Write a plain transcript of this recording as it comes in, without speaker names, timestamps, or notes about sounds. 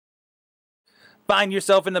Find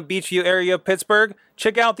yourself in the Beachview area of Pittsburgh?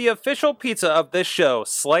 Check out the official pizza of this show,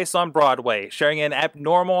 Slice on Broadway, sharing an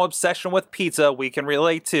abnormal obsession with pizza we can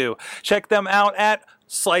relate to. Check them out at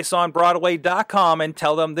sliceonbroadway.com and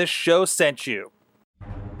tell them this show sent you.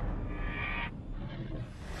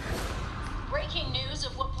 Breaking news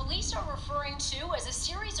of what police are referring to as a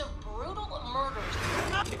series of brutal murders.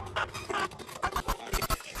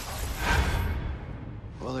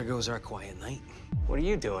 Well, there goes our quiet night. What are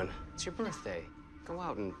you doing? It's your birthday. Go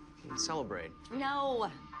out and celebrate. No,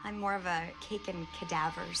 I'm more of a cake and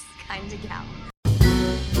cadavers kind of gal.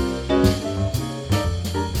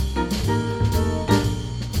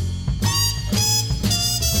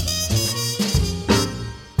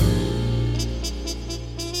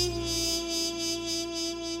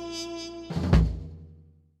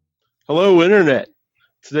 Hello, Internet.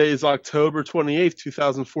 Today is October 28th,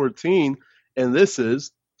 2014, and this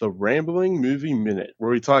is the Rambling Movie Minute, where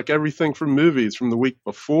we talk everything from movies from the week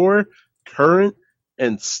before, current,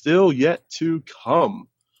 and still yet to come.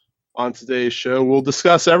 On today's show, we'll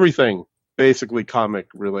discuss everything, basically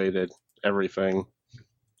comic-related, everything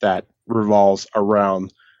that revolves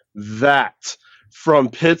around that. From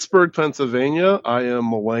Pittsburgh, Pennsylvania, I am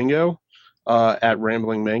Malengo at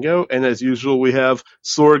Rambling Mango, and as usual, we have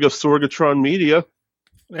Sorg of Sorgatron Media.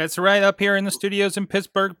 That's right, up here in the studios in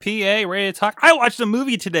Pittsburgh, PA, ready to talk. I watched a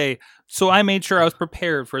movie today, so I made sure I was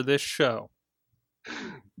prepared for this show.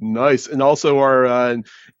 Nice. And also our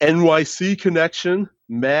NYC connection,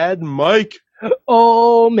 Mad Mike.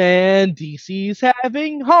 Oh man, DC's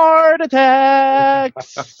having heart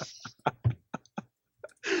attacks.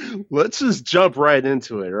 Let's just jump right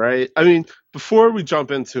into it, right? I mean, before we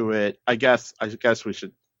jump into it, I guess we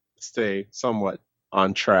should stay somewhat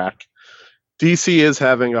on track. DC is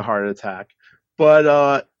having a heart attack,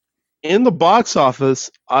 but in the box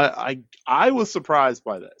office, I was surprised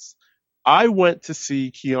by this. I went to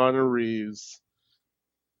see Keanu Reeves.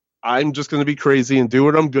 I'm just going to be crazy and do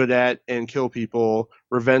what I'm good at and kill people.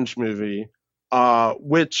 Revenge movie,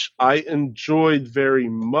 which I enjoyed very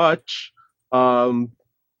much. John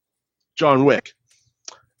Wick.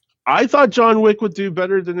 I thought John Wick would do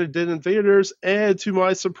better than it did in theaters, and to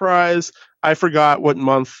my surprise, I forgot what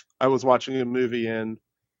month I was watching a movie in,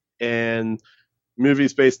 and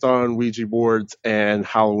movies based on Ouija boards and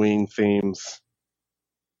Halloween themes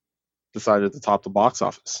decided to top the box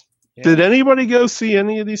office. Yeah. Did anybody go see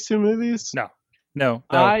any of these two movies? No.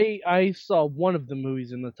 I saw one of the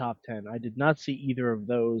movies in the top 10. I did not see either of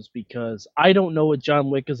those because I don't know what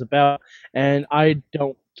John Wick is about, and I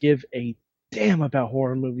don't give a damn about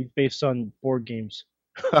horror movies based on board games.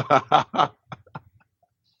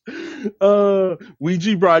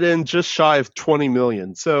 Ouija brought in just shy of 20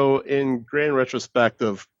 million. So in grand retrospect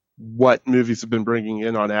of what movies have been bringing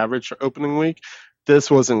in on average for opening week,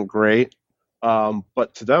 this wasn't great.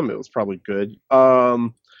 But to them, it was probably good.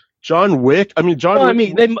 John Wick.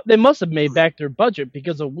 They must have made back their budget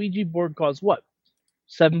because a Ouija board costs what?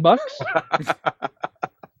 $7?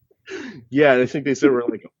 Yeah, I think they said we're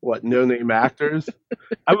like no-name actors.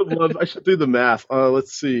 I should do the math.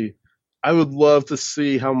 Let's see. I would love to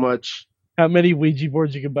see how many Ouija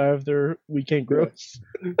boards you can buy if they're weekend gross.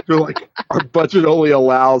 They're like, our budget only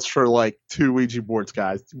allows for like 2 Ouija boards,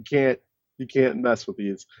 guys. You can't mess with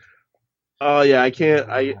these. Yeah, I can't.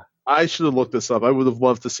 I should have looked this up. I would have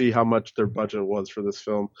loved to see how much their budget was for this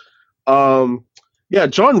film. Yeah,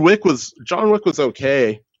 John Wick was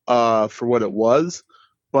okay for what it was,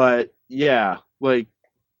 but yeah, like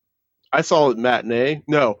I saw it matinee.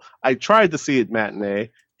 No, I tried to see it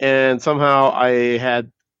matinee, and somehow I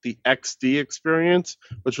had the XD experience,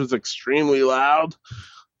 which was extremely loud.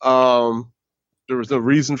 There was no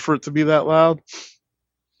reason for it to be that loud,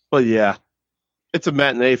 but yeah, it's a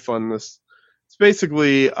matinee funness. It's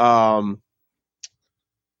basically if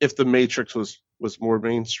the Matrix was more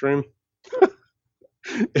mainstream.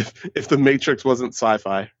 if the Matrix wasn't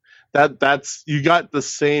sci-fi, that's you got the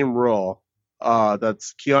same role.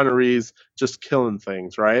 That's Keanu Reeves just killing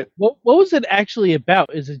things, right? What was it actually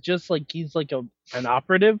about? Is it just like he's like an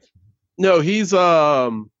operative? No, he's a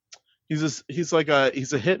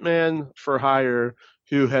hitman for hire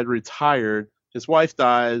who had retired. His wife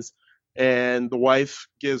dies, and the wife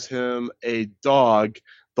gives him a dog,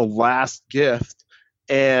 the last gift,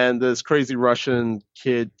 and this crazy Russian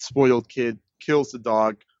spoiled kid, kills the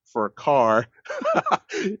dog for a car,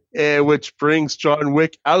 and which brings John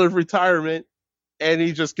Wick out of retirement, and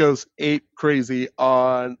he just goes ape crazy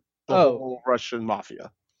on the whole Russian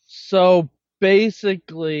mafia. So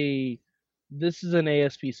basically, this is an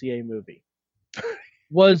ASPCA movie.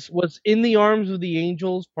 Was In the Arms of the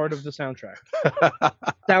Angels part of the soundtrack?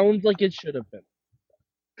 Sounds like it should have been.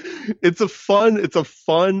 It's a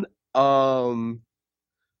fun,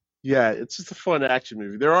 yeah, it's just a fun action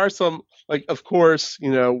movie. There are some, like, of course,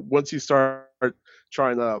 once you start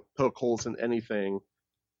trying to poke holes in anything,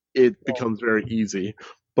 it becomes very easy.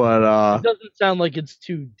 But It doesn't sound like it's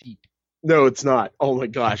too deep. no, it's not. Oh my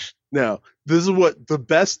gosh, no. This is what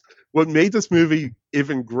made this movie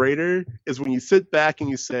even greater is when you sit back and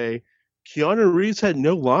you say, Keanu Reeves had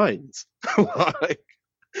no lines. Like,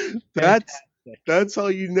 that's Fantastic. that's how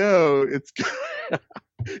you know it's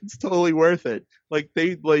it's totally worth it. Like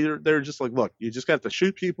they're just like, look, you just got to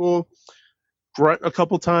shoot people, grunt a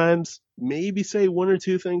couple times, maybe say one or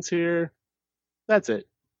two things here. That's it.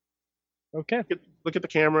 Okay. Look at the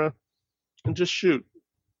camera and just shoot.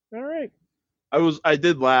 All right. I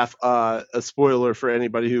did laugh. A spoiler for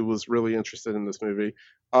anybody who was really interested in this movie.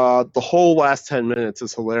 The whole last 10 minutes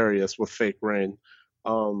is hilarious with fake rain.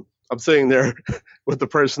 I'm sitting there with the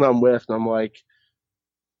person I'm with, and I'm like,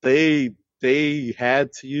 they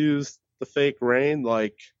had to use the fake rain.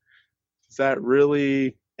 Like, does that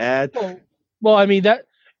really add? Well, I mean that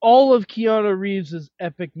all of Keanu Reeves'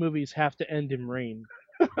 epic movies have to end in rain.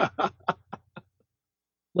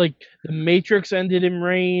 Like The Matrix ended in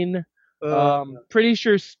rain. Pretty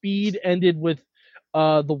sure Speed ended with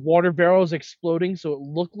the water barrels exploding, so it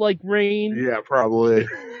looked like rain. Yeah, probably.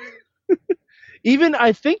 Even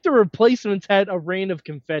I think the replacements had a rain of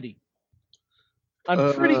confetti.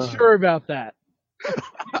 I'm pretty sure about that.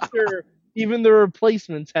 Sure, even the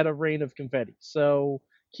replacements had a rain of confetti. So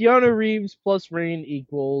Keanu Reeves plus rain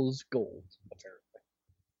equals gold.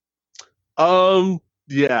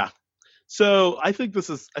 Yeah. So I think this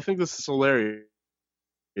is hilarious.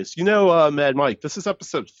 Mad Mike, this is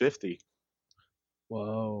episode 50.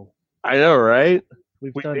 Whoa. I know, right?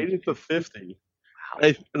 We We made it to 50.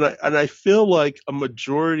 And I feel like a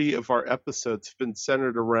majority of our episodes have been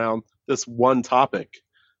centered around this one topic.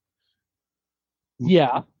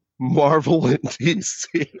 Yeah. Marvel and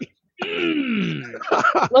DC.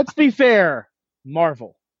 Let's be fair.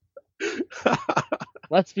 Marvel.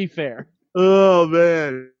 Let's be fair. Oh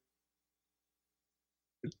man.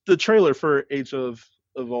 The trailer for Age of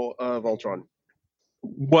Ultron.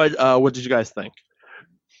 What did you guys think?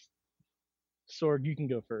 Sorg, you can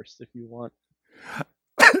go first if you want.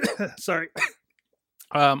 Sorry.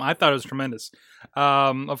 I thought it was tremendous.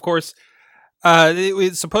 Of course, it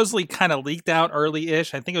was supposedly kind of leaked out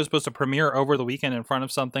early-ish. I think it was supposed to premiere over the weekend in front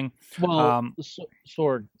of something. Well,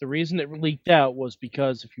 Sorg, the reason it leaked out was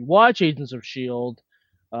because if you watch Agents of S.H.I.E.L.D.,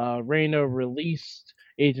 Reyna released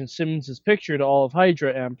Agent Simmons' picture to all of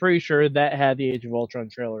Hydra, and I'm pretty sure that had the Age of Ultron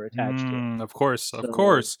trailer attached to it. Of course, So- of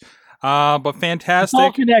course. But It's all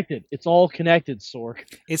fantastic. connected. It's all connected, Sorg.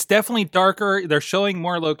 It's definitely darker. They're showing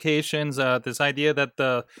more locations. This idea that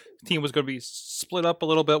the team was going to be split up a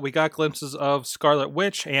little bit. We got glimpses of Scarlet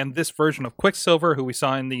Witch and this version of Quicksilver, who we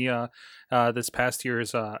saw in the this past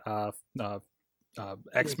year's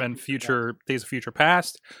X-Men Future Days of Future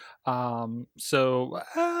Past. So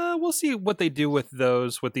we'll see what they do with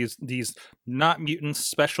those, with these not mutants,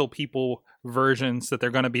 special people versions that they're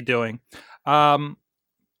going to be doing.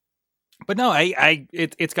 But no,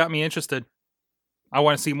 it's got me interested. I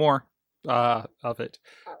want to see more of it.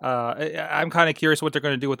 I'm kind of curious what they're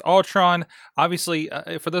going to do with Ultron. Obviously,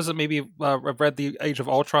 for those that maybe have read the Age of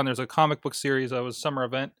Ultron, there's a comic book series that was a summer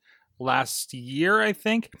event last year, I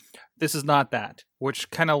think. This is not that,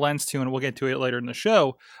 which kind of lends to, and we'll get to it later in the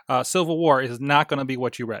show, Civil War is not going to be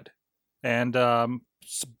what you read. And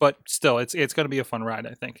but still, it's going to be a fun ride,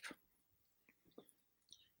 I think.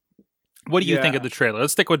 What do you think of the trailer?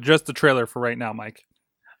 Let's stick with just the trailer for right now, Mike.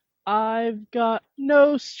 I've got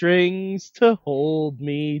no strings to hold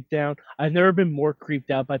me down. I've never been more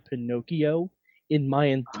creeped out by Pinocchio in my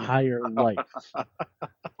entire life.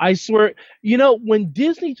 I swear, when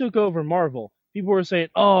Disney took over Marvel, people were saying,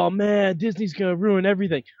 oh man, Disney's going to ruin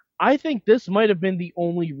everything. I think this might have been the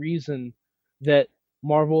only reason that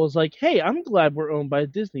Marvel is like, hey, I'm glad we're owned by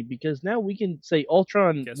Disney because now we can say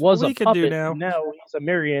Ultron Guess was what a we can do puppet, now. and now he's a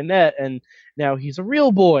marionette, and now he's a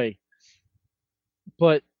real boy.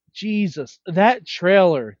 But Jesus, that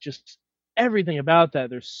trailer, just everything about that,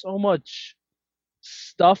 there's so much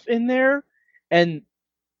stuff in there, and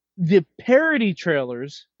the parody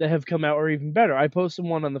trailers that have come out are even better. I posted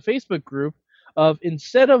one on the Facebook group of,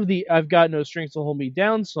 instead of the I've Got No Strings to Hold Me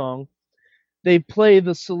Down song, they play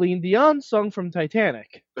the Celine Dion song from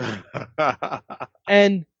Titanic.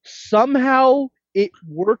 And somehow it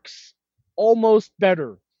works almost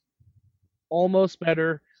better. Almost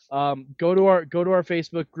better. Go to our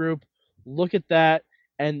Facebook group, look at that,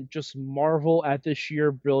 and just marvel at the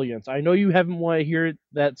sheer brilliance. I know you haven't wanted to hear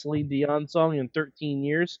that Celine Dion song in 13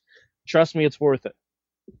 years. Trust me, it's worth it.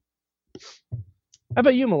 How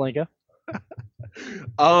about you, Malenka?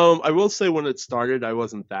 I will say when it started, I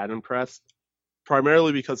wasn't that impressed,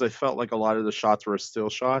 primarily because I felt like a lot of the shots were still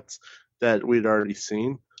shots that we'd already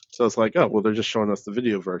seen. So it's like, oh, well, they're just showing us the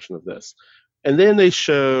video version of this. And then they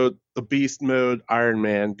showed the Beast Mode Iron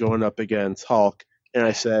Man going up against Hulk, and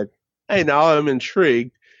I said, hey, now I'm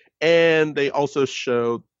intrigued. And they also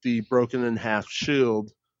showed the broken in half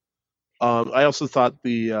shield. I also thought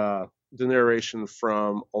the narration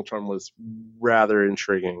from Ultron was rather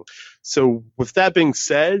intriguing. So with that being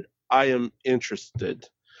said, I am interested.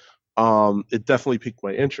 It definitely piqued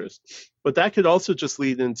my interest. But that could also just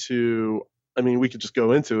lead into, I mean, we could just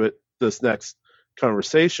go into it, this next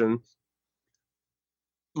conversation.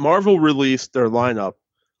 Marvel released their lineup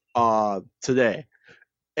today.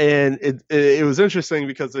 And it was interesting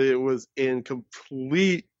because it was in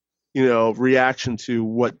complete, reaction to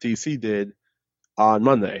what DC did on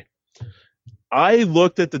Monday. I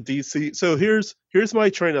looked at the DC. So here's my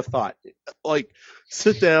train of thought. Like,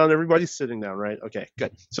 sit down. Everybody's sitting down, right? Okay,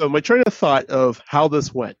 good. So my train of thought of how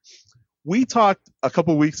this went. We talked a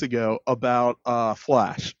couple weeks ago about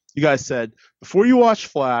Flash. You guys said before you watch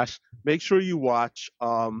Flash, make sure you watch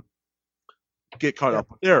Get Caught Up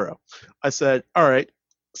with Arrow. I said, all right.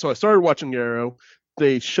 So I started watching Arrow.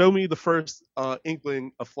 They show me the first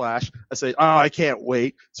inkling of Flash. I say, oh, I can't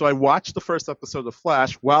wait. So I watched the first episode of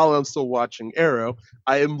Flash while I'm still watching Arrow.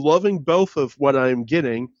 I am loving both of what I'm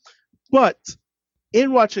getting. But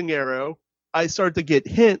in watching Arrow, I start to get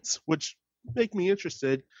hints, which make me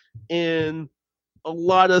interested in a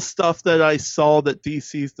lot of stuff that I saw that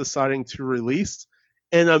DC's deciding to release.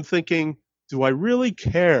 And I'm thinking, do I really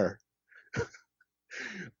care?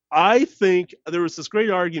 I think there was this great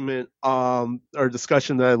argument or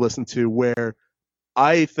discussion that I listened to where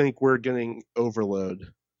I think we're getting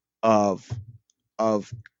overload of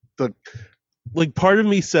the, like, part of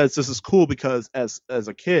me says this is cool because as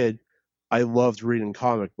a kid I loved reading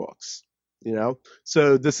comic books,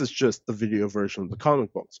 so this is just the video version of the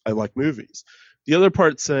comic books. I like movies. The other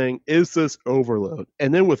part saying, is this overload?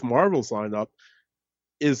 And then with Marvel's lineup,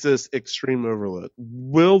 is this extreme overload?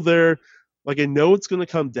 Will there, like, I know it's going to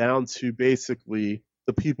come down to basically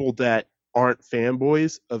the people that aren't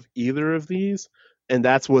fanboys of either of these, and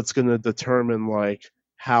that's what's going to determine like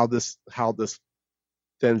how this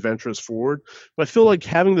then ventures forward. But I feel like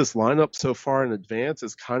having this lineup so far in advance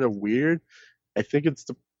is kind of weird. I think it's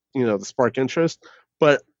the spark interest,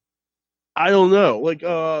 but I don't know. Like,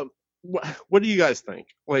 what do you guys think?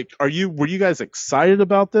 Like, were you guys excited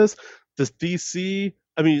about this? Does DC?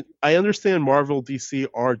 I mean, I understand Marvel, DC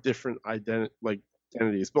are different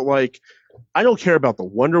identities, but like, I don't care about the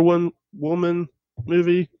Wonder Woman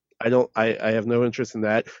movie. I have no interest in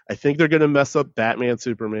that. I think they're gonna mess up Batman,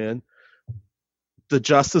 Superman. The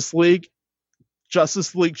Justice League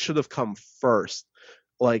should have come first,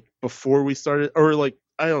 like before we started, or like,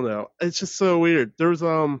 I don't know. It's just so weird. There's it's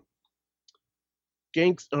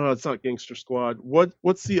not Gangster Squad.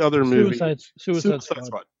 What's the other movie? Suicide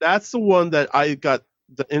Squad. That's the one that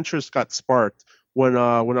the interest got sparked when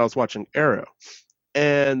I was watching Arrow,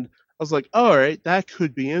 and I was like, all right, that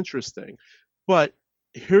could be interesting. But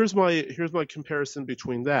here's my comparison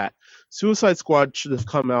between that. Suicide Squad should have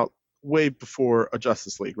come out way before a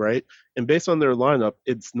Justice League, right? And based on their lineup,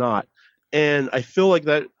 it's not. And I feel like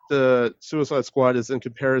that the Suicide Squad is in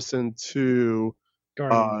comparison to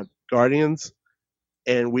Guardians,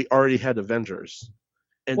 and we already had Avengers.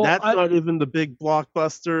 And that's not even the big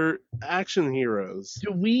blockbuster action heroes.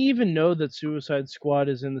 Do we even know that Suicide Squad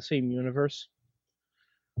is in the same universe?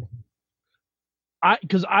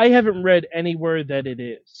 Because I haven't read anywhere that it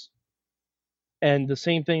is. And the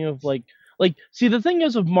same thing of like, see, the thing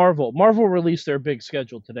is of Marvel released their big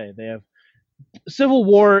schedule today. They have Civil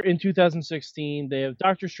War in 2016. They have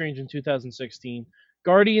Doctor Strange in 2016.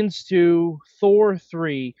 Guardians 2, Thor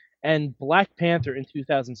 3, and Black Panther in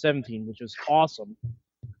 2017, which is awesome.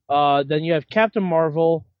 Then you have Captain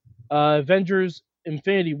Marvel, Avengers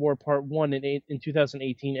Infinity War Part 1 in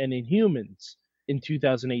 2018, and Inhumans in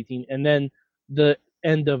 2018, and then the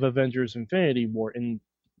end of Avengers Infinity War in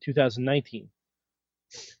 2019.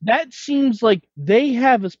 That seems like they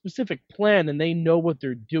have a specific plan and they know what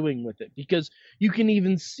they're doing with it, because you can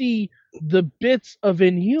even see the bits of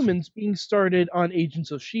Inhumans being started on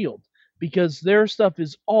Agents of S.H.I.E.L.D. because their stuff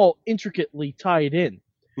is all intricately tied in.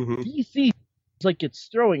 Mm-hmm. DC is like it's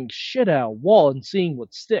throwing shit at a wall and seeing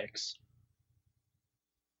what sticks.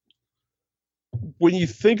 When you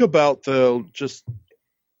think about the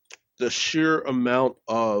sheer amount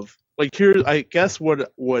of, like, here, I guess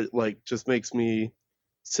what like just makes me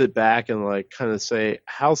sit back and like kind of say,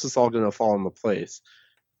 how's this all going to fall into place?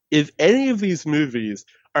 If any of these movies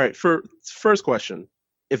All right, for first question,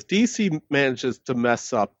 if DC manages to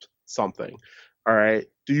mess up something, all right,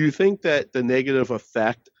 do you think that the negative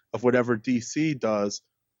effect of whatever DC does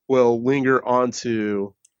will linger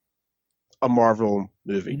onto a Marvel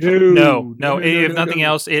movie? No. No, If nothing no.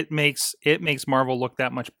 else, it makes Marvel look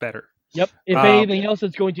that much better. Yep. If anything else,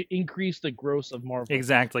 it's going to increase the gross of Marvel.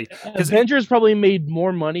 Exactly. Avengers probably made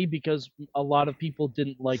more money because a lot of people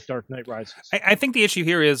didn't like Dark Knight Rises. I think the issue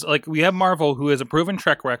here is, like, we have Marvel, who has a proven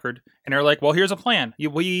track record, and they're like, well, here's a plan.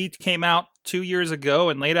 We came out 2 years ago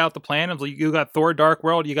and laid out the plan of, like, you got Thor: Dark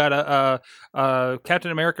World, you got a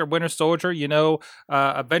Captain America: Winter Soldier,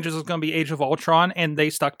 Avengers is going to be Age of Ultron, and they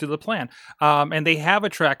stuck to the plan. And they have a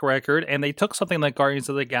track record, and they took something like Guardians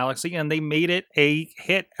of the Galaxy and they made it a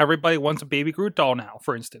hit. Everybody wants a Baby Groot doll now,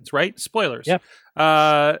 for instance, right? Spoilers. Yep.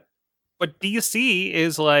 But DC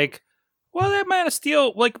is like, well, that Man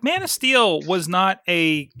of Steel was not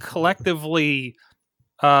a collectively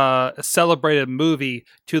celebrated movie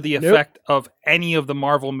to the effect of any of the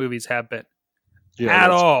Marvel movies have been.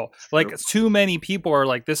 At all. Like, too many people are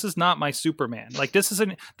like, this is not my Superman. Like, this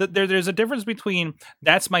isn't there's a difference between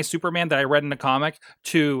that's my Superman that I read in the comic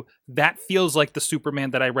to that feels like the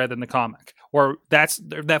Superman that I read in the comic, or that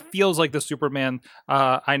feels like the Superman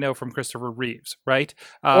I know from Christopher Reeves, right?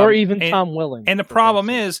 Or even Tom Welling. And the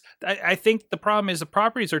problem is, I think the problem is the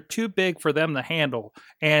properties are too big for them to handle,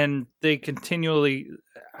 and they continually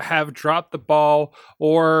have dropped the ball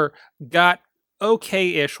or got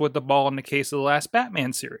okay-ish with the ball in the case of the last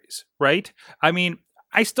Batman series, right? I mean,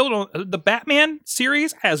 I still don't. The Batman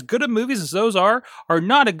series, as good of movies as those are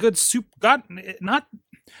not a good they're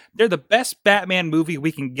the best Batman movie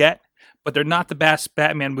we can get, but they're not the best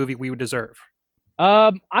Batman movie we would deserve.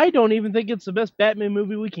 I don't even think it's the best Batman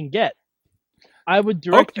movie we can get. I would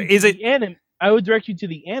direct you to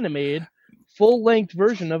the animated full-length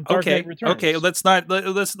version of Dark Knight Returns. Okay, let's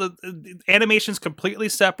animation's completely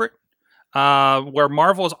separate. Where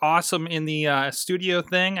Marvel's awesome in the studio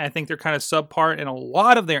thing, I think they're kind of subpar in a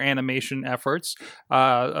lot of their animation efforts.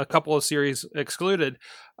 A couple of series excluded,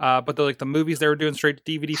 but the movies they were doing straight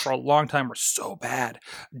to DVD for a long time were so bad.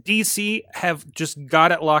 DC have just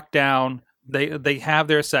got it locked down. They have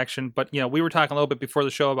their section, but we were talking a little bit before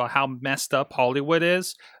the show about how messed up Hollywood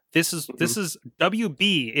is. This is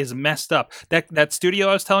WB is messed up. That studio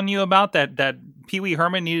I was telling you about, that Pee Wee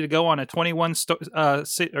Herman needed to go on a 20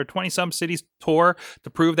 some cities tour to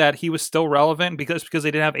prove that he was still relevant because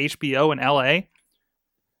they didn't have HBO in LA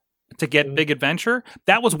to get Big Adventure.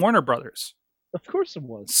 That was Warner Brothers. Of course it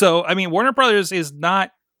was. So I mean, Warner Brothers is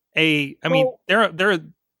not they're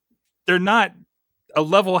not a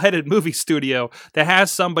level-headed movie studio that has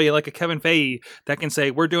somebody like a Kevin Feige that can say,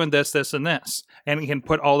 we're doing this, this, and this, and he can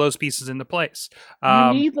put all those pieces into place.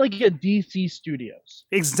 You need like a DC Studios.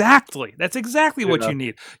 Exactly. That's exactly what you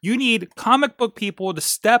need. You need comic book people to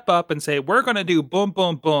step up and say, we're going to do boom,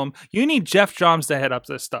 boom, boom. You need Jeff Johns to head up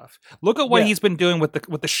this stuff. Look at what he's been doing with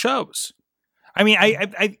the shows. I mean,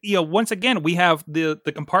 I once again, we have the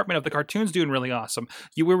compartment of the cartoons doing really awesome.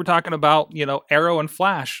 We were talking about, Arrow and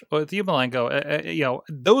Flash with you, Malenko.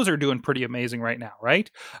 Those are doing pretty amazing right now, right?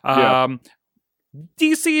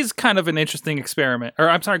 DC is kind of an interesting experiment. Or,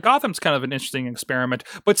 I'm sorry, Gotham's kind of an interesting experiment,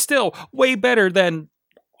 but still way better than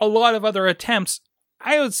a lot of other attempts.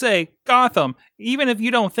 I would say Gotham, even if you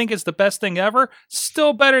don't think it's the best thing ever,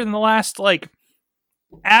 still better than the last,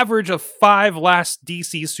 average of 5 last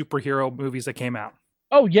DC superhero movies that came out.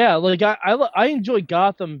 Oh yeah, I enjoy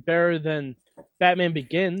Gotham better than Batman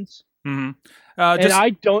Begins. Mm-hmm. I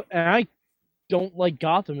don't like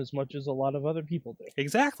Gotham as much as a lot of other people do.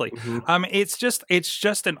 Exactly. Mm-hmm. It's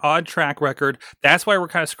just an odd track record. That's why we're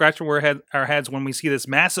kind of scratching our heads when we see this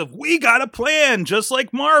massive, we got a plan, just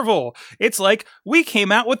like Marvel. It's like, we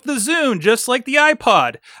came out with the Zune, just like the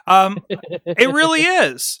iPod. It really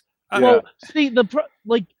is. Well, see, the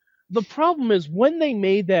problem is when they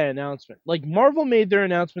made that announcement, like Marvel made their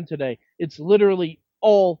announcement today, it's literally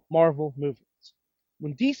all Marvel movies.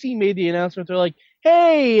 When DC made the announcement, they're like,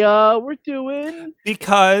 hey, we're doing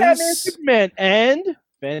Batman, Superman, and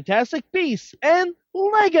Fantastic Beasts, and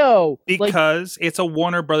Lego. Because it's a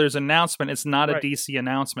Warner Brothers announcement. It's not a DC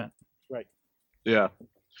announcement. Right. Yeah.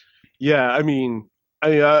 Yeah, I mean, I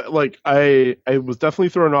was definitely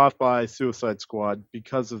thrown off by Suicide Squad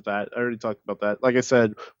because of that. I already talked about that. Like I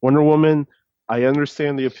said, Wonder Woman, I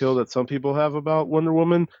understand the appeal that some people have about Wonder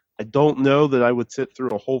Woman. I don't know that I would sit through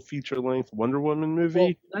a whole feature-length Wonder Woman movie.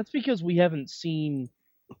 Well, that's because we haven't seen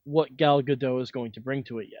what Gal Gadot is going to bring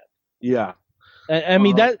to it yet. Yeah. I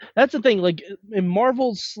mean, that's the thing. Like, in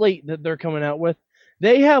Marvel's slate that they're coming out with,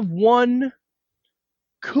 they have one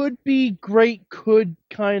could be great, could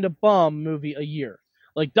kind of bomb movie a year.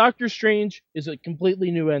 Like Doctor Strange is a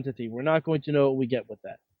completely new entity. We're not going to know what we get with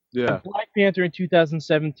that. Yeah. Black Panther in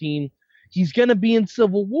 2017, he's going to be in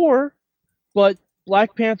Civil War, but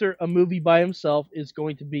Black Panther, a movie by himself, is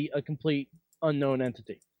going to be a complete unknown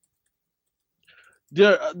entity.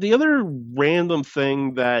 The other random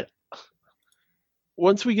thing that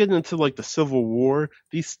once we get into like the Civil War,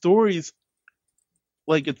 these stories,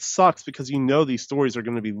 like, it sucks because you know these stories are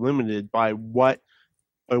going to be limited by what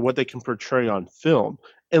they can portray on film.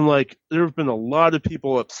 And like there have been a lot of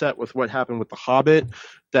people upset with what happened with The Hobbit,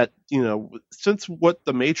 that, you know, since what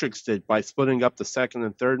The Matrix did by splitting up the second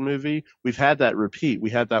and third movie, we've had that repeat. We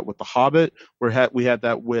had that with The Hobbit. We had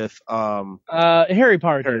that with Harry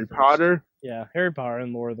Potter. Harry Potter. Yeah, Harry Potter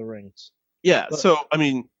and Lord of the Rings. Yeah, But- so I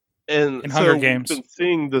mean, and In so Hunger Games. we've been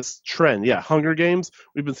seeing this trend. Yeah, Hunger Games.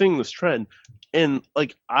 We've been seeing this trend, and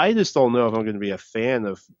like I just don't know if I'm going to be a fan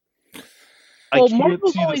of. Well, I can't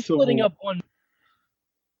Marvel's see the only Civil- splitting up one.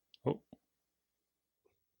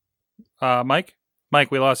 Mike,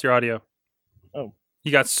 we lost your audio. Oh.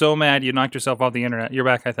 You got so mad you knocked yourself off the internet. You're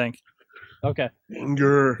back, I think. Okay.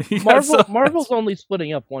 Anger. You got so mad. Marvel's only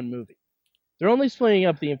splitting up one movie. They're only splitting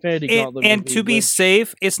up the Infinity Gauntlet And movie to be with-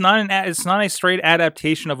 safe, it's not a straight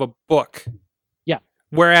adaptation of a book. Yeah.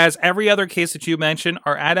 Whereas every other case that you mentioned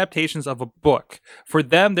are adaptations of a book. For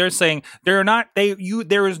them, they're saying there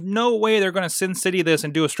is no way they're going to Sin City this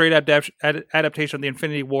and do a straight adaptation of the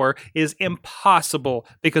Infinity War. It is impossible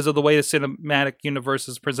because of the way the cinematic universe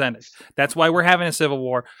is presented. That's why we're having a Civil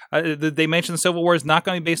War. They mentioned the Civil War is not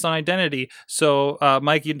going to be based on identity. So,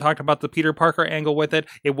 Mike, you talked about the Peter Parker angle with it.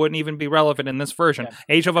 It wouldn't even be relevant in this version. Yeah.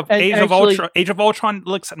 Age of actually- Ultron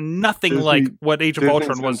looks nothing Disney- like what Age of Disney's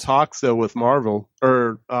Ultron in was. talks though with Marvel, or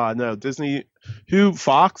no, Disney. Who?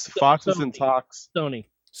 Fox is in Sony. talks. Sony.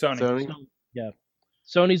 Sony. Yeah.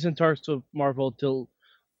 Sony's in talks with Marvel to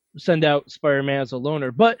send out Spider-Man as a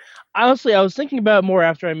loner. But honestly, I was thinking about it more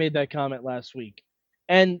after I made that comment last week.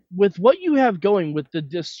 And with what you have going with the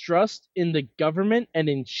distrust in the government and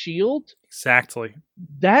in S.H.I.E.L.D., Exactly.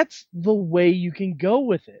 that's the way you can go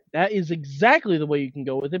with it. That is exactly the way you can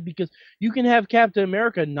go with it, because you can have Captain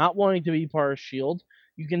America not wanting to be part of S.H.I.E.L.D.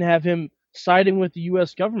 You can have him siding with the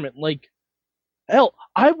U.S. government. Like, hell,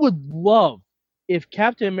 I would love if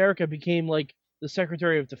Captain America became like the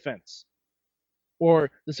Secretary of Defense or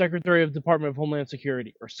the Secretary of Department of Homeland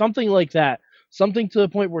Security or something like that. Something to the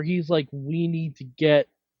point where he's like, we need to get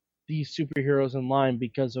these superheroes in line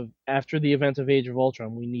because of after the events of Age of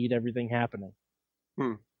Ultron, we need everything happening.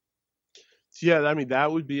 Yeah, I mean that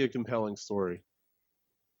would be a compelling story.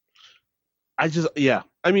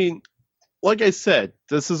 I mean, like I said,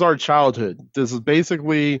 this is our childhood. This is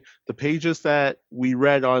basically the pages that we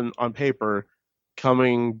read on paper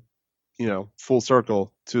coming, you know, full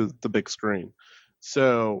circle to the big screen.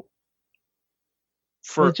 So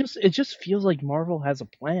It just feels like Marvel has a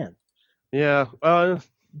plan, yeah,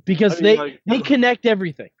 because I mean, they connect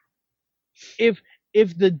everything. If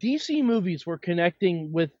the DC movies were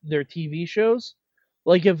connecting with their TV shows,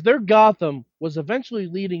 like if their Gotham was eventually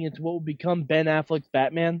leading into what would become Ben Affleck's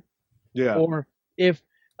Batman, yeah. or if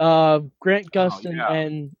Grant Gustin yeah.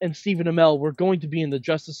 and Stephen Amell were going to be in the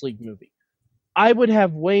Justice League movie, I would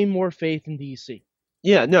have way more faith in DC.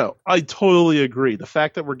 Yeah, no, I totally agree. The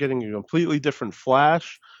fact that we're getting a completely different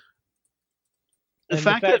Flash, the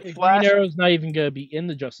fact that Flash, Green Arrow's not even going to be in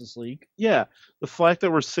the Justice League. yeah, the fact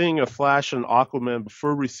that we're seeing a Flash and Aquaman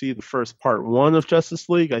before we see the first part 1 of Justice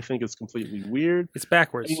League, I think is completely weird. It's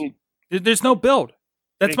backwards. I mean, There's no build.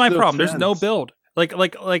 That's Makes my no problem. There's no sense. build.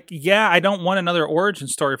 Like, yeah, I don't want another origin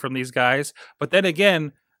story from these guys. But then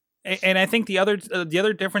again, and I think the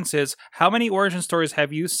other difference is, how many origin stories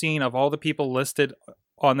have you seen of all the people listed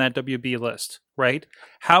on that WB list, right?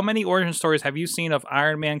 How many origin stories have you seen of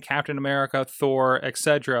Iron Man, Captain America, Thor,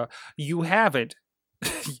 etc.? You haven't.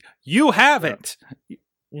 You haven't.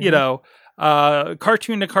 You know,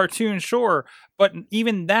 cartoon to cartoon, sure. But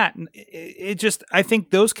even that, it just, I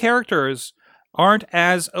think those characters aren't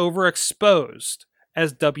as overexposed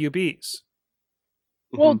as WBs.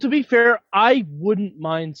 Well, to be fair, I wouldn't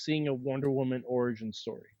mind seeing a Wonder Woman origin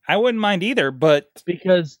story, I wouldn't mind either, but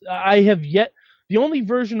because I have yet. The only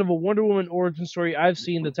version of a Wonder Woman origin story I've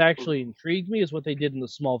seen that's actually intrigued me is what they did in the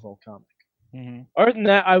Smallville comic. Other than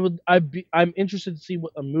that, I'm interested to see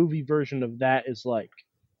what a movie version of that is like.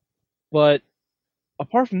 But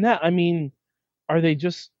apart from that, I mean,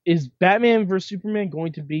 is Batman vs Superman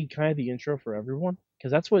going to be kind of the intro for everyone?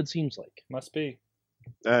 Because that's what it seems like. must be.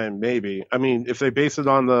 maybe. I mean, if they base it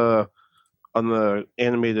on the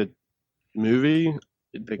animated movie,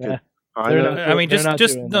 they could I They're know. not- I mean, they're not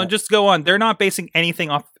just doing no, that. just go on. They're not basing anything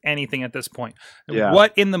off anything at this point. Yeah.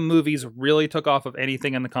 What in the movies really took off of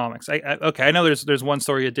anything in the comics? Okay, I know there's one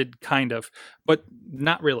story it did kind of, but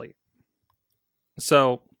not really.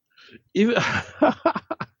 So Even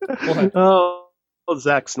ahead. oh,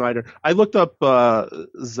 Zack Snyder. I looked up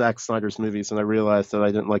Zack Snyder's movies and I realized that I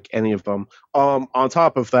didn't like any of them. On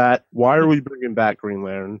top of that, why are we bringing back Green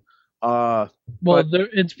Lantern? Well,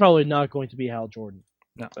 it's probably not going to be Hal Jordan.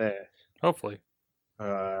 Eh, hopefully,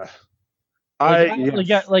 Like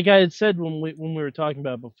I had said when we were talking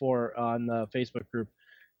about it before on the Facebook group,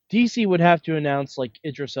 DC would have to announce like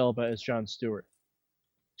Idris Elba as Jon Stewart,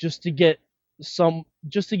 just to get some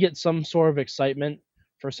sort of excitement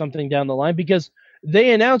for something down the line, because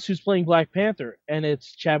they announced who's playing Black Panther, and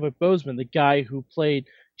it's Chadwick Boseman, the guy who played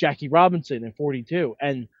Jackie Robinson in 42,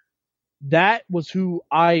 and that was who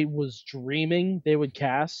I was dreaming they would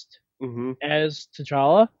cast mhm. as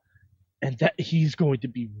T'Challa, and that he's going to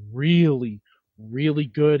be really, really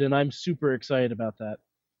good, and I'm super excited about that.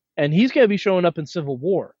 And he's going to be showing up in Civil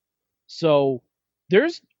War, so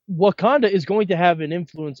there's Wakanda is going to have an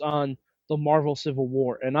influence on the Marvel Civil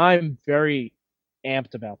War, and I'm very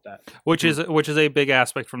amped about that. which is a big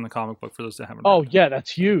aspect from the comic book for those that haven't. Oh read it. yeah,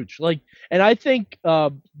 that's huge. Like, and I think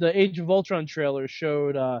the Age of Ultron trailer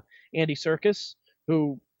showed Andy Serkis,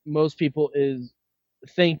 who most people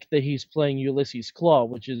think that he's playing Ulysses Klaue,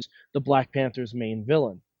 which is the Black Panther's main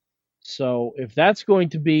villain. So if that's going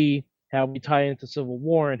to be how we tie into Civil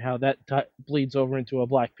War and how that bleeds over into a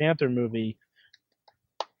Black Panther movie,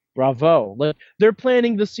 bravo! Like, they're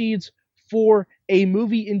planting the seeds for a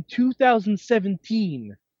movie in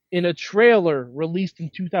 2017 in a trailer released in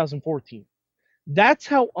 2014. That's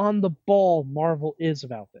how on the ball Marvel is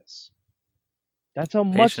about this. That's how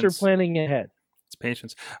much they're Patience. planning ahead. It's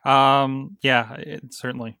patience. Yeah,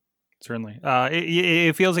 certainly.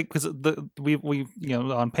 It feels like because we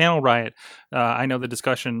on Panel Riot, I know the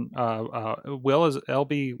discussion. Will is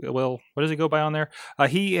LB Will. What does he go by on there?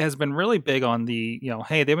 He has been really big on the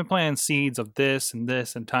hey, they've been planting seeds of this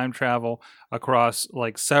and time travel across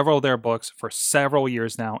like several of their books for several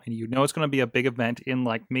years now, and it's going to be a big event in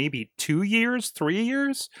like maybe 2 years, 3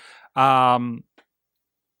 years.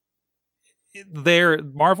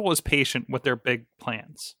 Marvel is patient with their big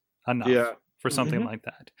plans enough. Yeah. For something Mhm. like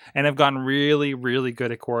that, and have gotten really, really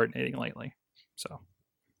good at coordinating lately. So,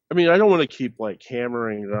 I mean, I don't want to keep like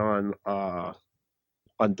hammering on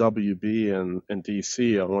WB and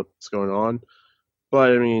DC on what's going on,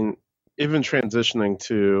 but I mean, even transitioning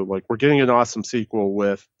to like we're getting an awesome sequel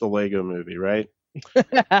with the Lego Movie, right?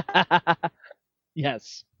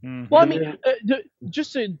 Yes. mhm. Well, I mean,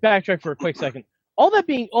 just to backtrack for a quick second, all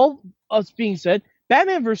us being said,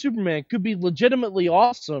 Batman vs Superman could be legitimately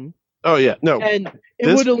awesome, Oh yeah, no. and it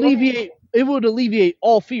This would alleviate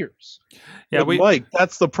all fears. Yeah, But Mike,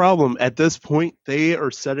 that's the problem. At this point, they are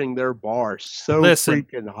setting their bar so Listen.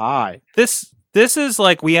 freaking high. this is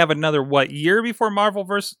like we have another year before Marvel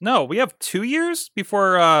versus? No, we have 2 years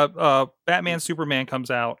before Batman Superman comes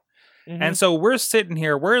out, Mhm. and so we're sitting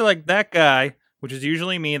here. We're like that guy, which is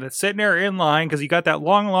usually me, that's sitting there in line because you got that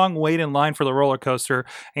long wait in line for the roller coaster,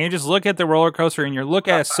 and you just look at the roller coaster and you look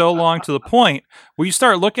at it so long to the point where you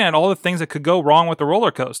start looking at all the things that could go wrong with the roller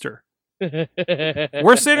coaster.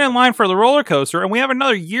 We're sitting in line for the roller coaster, and we have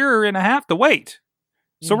another year and a half to wait.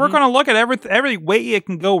 So we're Mhm. going to look at every way it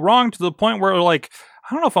can go wrong to the point where we're like,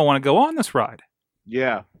 I don't know if I want to go on this ride.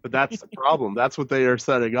 Yeah, but that's the problem. That's what they are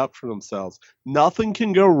setting up for themselves. Nothing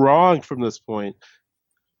can go wrong from this point.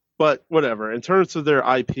 But whatever. In terms of their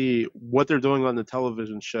IP, what they're doing on the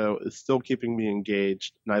television show is still keeping me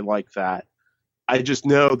engaged, and I like that. I just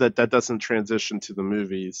know that doesn't transition to the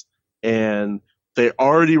movies, and they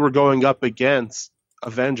already were going up against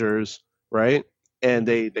Avengers, right? And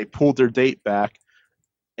they pulled their date back,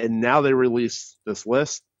 and now they release this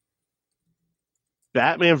list.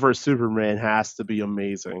 Batman vs Superman has to be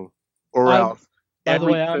amazing, or else. By the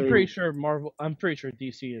way, I'm everything- pretty sure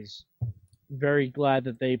DC is very glad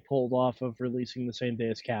that they pulled off of releasing the same day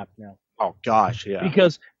as Cap now. Oh gosh, yeah.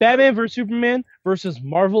 Because Batman vs Superman versus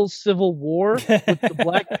Marvel's Civil War with the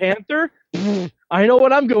Black Panther, I know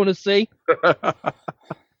what I'm going to see.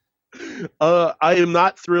 I am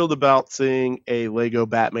not thrilled about seeing a Lego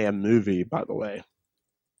Batman movie, by the way.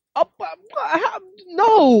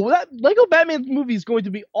 No, that Lego Batman movie is going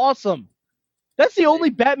to be awesome. That's the only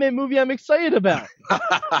Batman movie I'm excited about.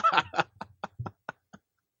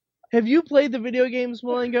 Have you played the video games,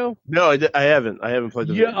 Malengo? No, I haven't. I haven't played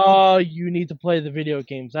the video. You need to play the video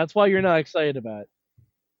games. That's why you're not excited about it.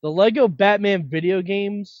 The Lego Batman video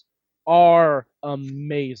games are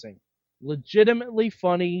amazing. Legitimately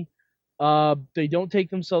funny. They don't take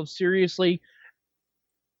themselves seriously.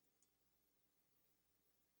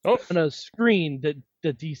 Oh. On a screen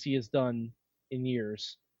that DC has done in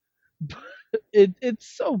years. It's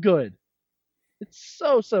so good. It's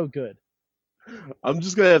so good. I'm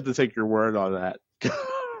just gonna have to take your word on that.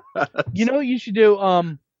 You know what you should do?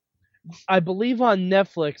 I believe on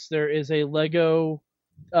Netflix there is a Lego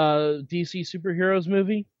DC superheroes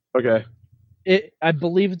movie. Okay. I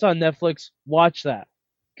believe it's on Netflix. Watch that.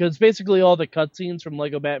 Because basically all the cutscenes from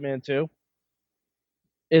Lego Batman 2.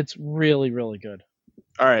 It's really, really good.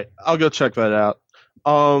 All right, I'll go check that out.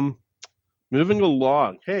 Moving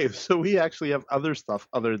along. Hey, so we actually have other stuff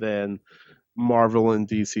other than Marvel and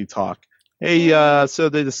DC talk. Hey, so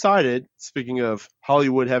they decided, speaking of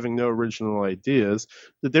Hollywood having no original ideas,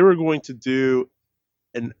 that they were going to do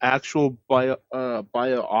an actual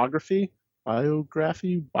biography,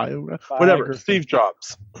 whatever, Steve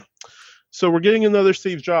Jobs. So we're getting another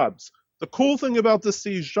Steve Jobs. The cool thing about this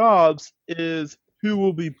Steve Jobs is who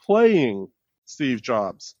will be playing Steve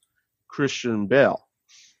Jobs? Christian Bale.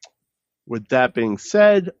 With that being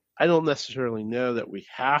said, I don't necessarily know that we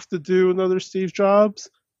have to do another Steve Jobs.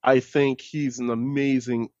 I think he's an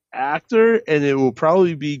amazing actor, and it will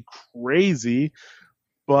probably be crazy,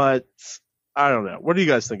 but I don't know. What do you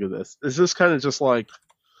guys think of this? Is this kind of just like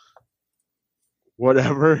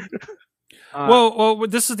whatever? Well,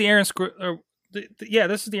 this is the Aaron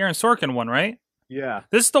this is the Aaron Sorkin one, right? Yeah.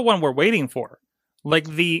 This is the one we're waiting for. Like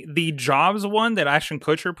the Jobs one that Ashton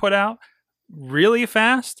Kutcher put out really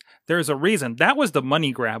fast. There's a reason. That was the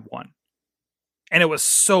money grab one. And it was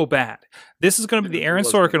so bad. This is going to be the Aaron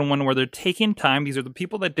Sorkin one where they're taking time. These are the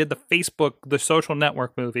people that did the social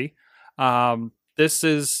network movie. This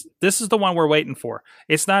is the one we're waiting for.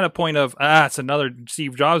 It's not a point of, it's another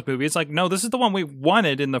Steve Jobs movie. It's like, no, this is the one we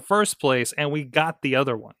wanted in the first place, and we got the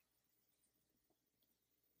other one.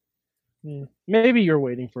 Maybe you're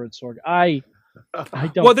waiting for it, Sorg. I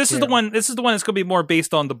don't. Well, this care. is the one that's going to be more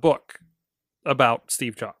based on the book about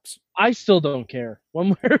Steve Jobs. I still don't care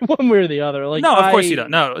one way or the other. Like, no, of course you don't.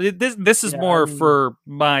 No, this is more for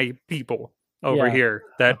my people over here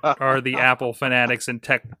that are the Apple fanatics and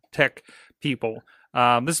tech people.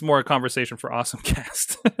 This is more a conversation for Awesome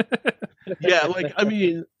Cast. Yeah, like, I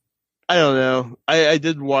mean, I don't know. I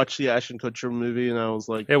did watch the Ashton Kutcher movie, and I was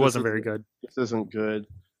like, it wasn't very good. This isn't good.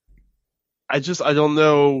 I don't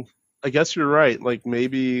know. I guess you're right. Like,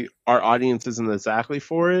 maybe our audience isn't exactly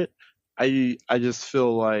for it. I just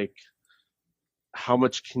feel like, how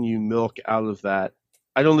much can you milk out of that?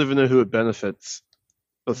 I don't even know who it benefits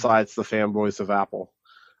besides the fanboys of Apple.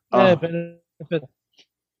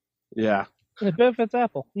 Yeah, it benefits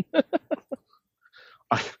Apple.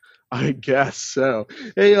 I guess so.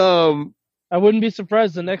 Hey, I wouldn't be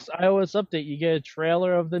surprised the next iOS update you get a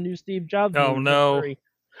trailer of the new Steve Jobs. Oh no!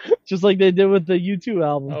 Just like they did with the U2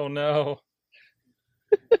 album. Oh no!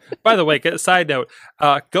 By the way, side note: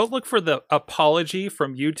 go look for the apology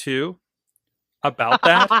from U2 about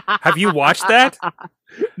that. Have you watched that?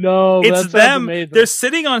 No, it's them. They're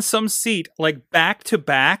sitting on some seat, like back to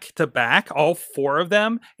back to back, all four of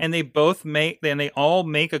them, and they all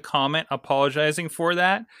make a comment apologizing for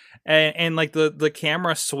that, and like the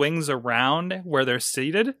camera swings around where they're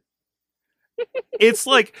seated. It's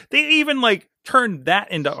like they even like turned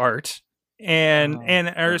that into art. And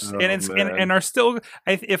are still,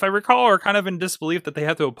 if I recall, are kind of in disbelief that they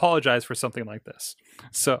have to apologize for something like this.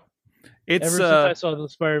 So it's ever since I saw the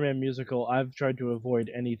Spider-Man musical, I've tried to avoid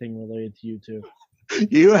anything related to U2.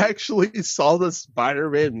 You actually saw the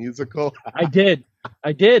Spider-Man musical? I did.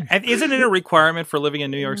 And isn't it a requirement for living in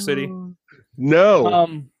New York City?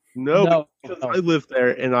 No. No. I lived there,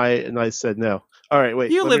 and I said no. All right,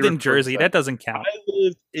 wait. You lived in Jersey. That doesn't count. I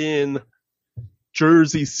lived in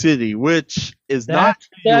Jersey City, which is not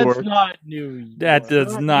New York. That's not New York. That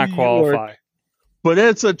does not qualify. But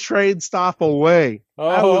it's a train stop away.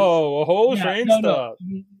 A whole train stop.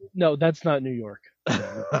 No, that's not New York.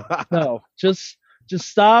 No, just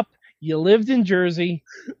stop. You lived in Jersey.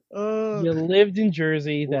 You lived in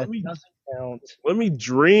Jersey. That doesn't count. Let me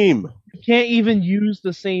dream. You can't even use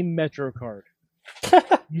the same Metro card.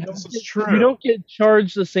 You don't get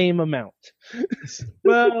charged the same amount.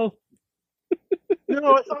 Well,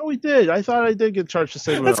 no, I thought we did. I thought I did get charged the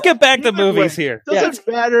same amount. Let's get back to movies here. Doesn't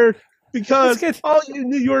matter because all you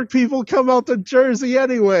New York people come out to Jersey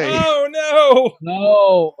anyway. Oh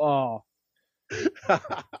no! Oh,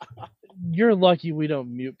 you're lucky we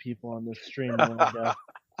don't mute people on this stream.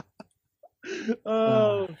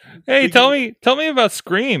 Hey, tell me about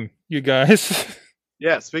Scream, you guys.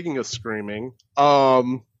 Yeah, speaking of screaming,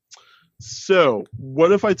 so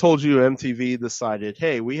what if I told you MTV decided,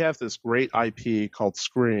 hey, we have this great IP called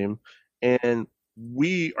Scream, and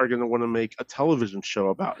we are going to want to make a television show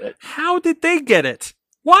about it. How did they get it?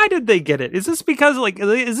 Why did they get it? Is this because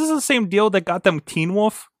is this the same deal that got them Teen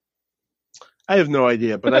Wolf? I have no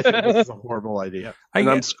idea, but I think this is a horrible idea, and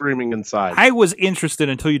I'm screaming inside. I was interested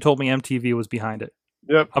until you told me MTV was behind it.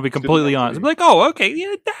 Yep, I'll be completely honest. I'm like, oh, okay,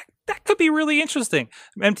 yeah, that could be really interesting.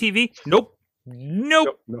 MTV, nope.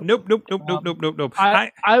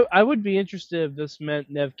 I would be interested if this meant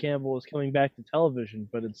Nev Campbell was coming back to television,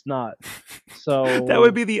 but it's not. So that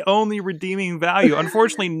would be the only redeeming value.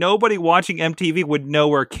 Unfortunately, nobody watching MTV would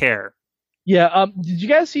know or care. Yeah. Did you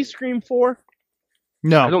guys see Scream 4?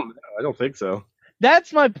 No, I don't think so.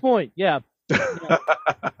 That's my point. Yeah.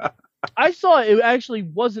 I saw it. It actually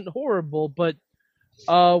wasn't horrible, but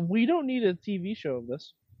we don't need a TV show of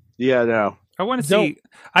this. Yeah, no. I want to see.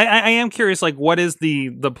 I am curious. Like, what is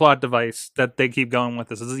the plot device that they keep going with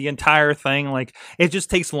this? Is the entire thing like it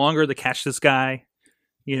just takes longer to catch this guy?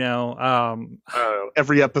 You know,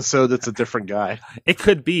 every episode it's a different guy. It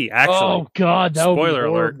could be actually. Oh God, that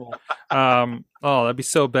spoiler would be alert. Oh, that'd be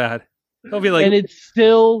so bad. It'll be like, and it's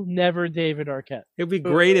still never David Arquette. It'd be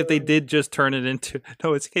great if they did just turn it into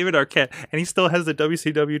no. It's David Arquette, and he still has the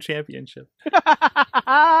WCW championship. Yes.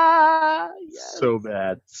 So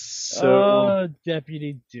bad. So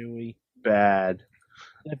Deputy Dewey. Bad.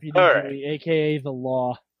 Deputy Dewey, aka the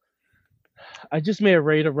Law. I just made a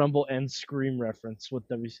Ready to Rumble and Scream reference with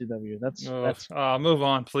WCW. That's move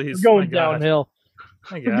on, please. We're going downhill.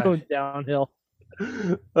 We're going downhill.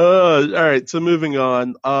 All right, so moving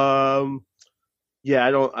on. Yeah,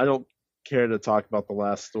 I don't care to talk about the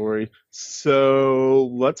last story. So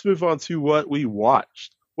let's move on to what we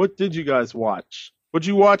watched. What did you guys watch? What'd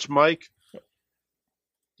you watch, Mike?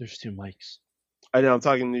 There's two mics. I know, I'm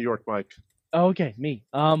talking New York Mike. Oh, okay, me.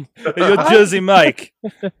 You're Jersey Mike.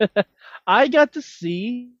 I got to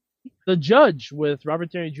see The Judge with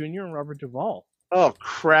Robert Downey Jr. and Robert Duvall. Oh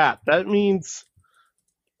crap! That means.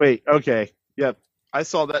 Wait. Okay. Yep. I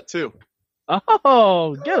saw that too.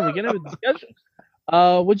 Oh, good. We can have a discussion.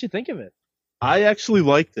 What'd you think of it? I actually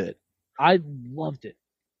liked it. I loved it.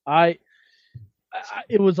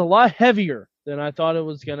 It was a lot heavier than I thought it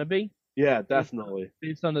was gonna be. Yeah, definitely.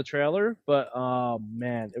 Based on the trailer, but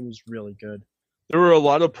man, it was really good. There were a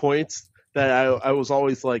lot of points that I was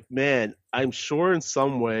always like, man, I'm sure in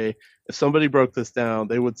some way, if somebody broke this down,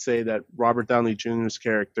 they would say that Robert Downey Jr.'s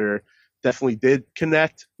character definitely did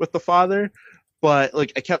connect with the father. But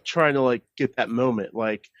like, I kept trying to like get that moment.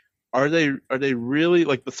 Like, are they really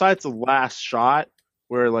like, besides the last shot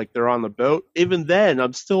where like they're on the boat? Even then,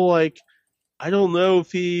 I'm still like, I don't know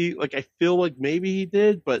if he like. I feel like maybe he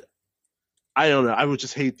did, but I don't know. I would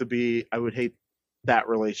just hate I would hate that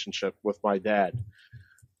relationship with my dad.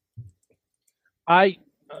 I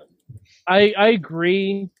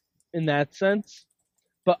agree in that sense,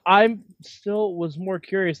 but I'm still was more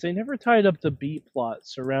curious. They never tied up the B plot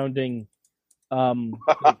surrounding the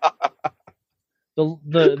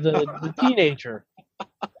teenager.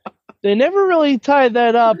 They never really tied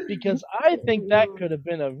that up because I think that could have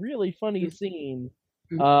been a really funny scene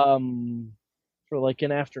for like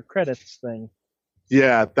an after credits thing.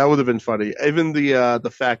 Yeah, that would have been funny. Even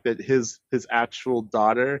the fact that his actual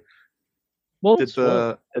daughter did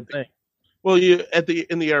in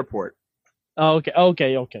the airport. Oh,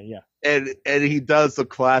 okay, yeah. And he does the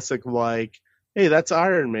classic like, hey, that's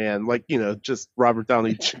Iron Man, like, you know, just Robert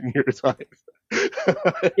Downey Jr. type.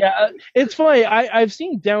 Yeah, it's funny. I've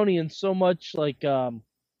seen Downey in so much like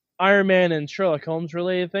Iron Man and Sherlock Holmes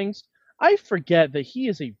related things. I forget that he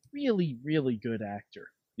is a really, really good actor.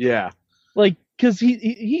 Yeah. Like, because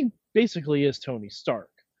he basically is Tony Stark.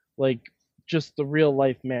 Like, just the real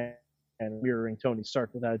life man and mirroring Tony Stark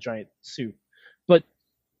without a giant suit. But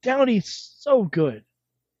Downey's so good.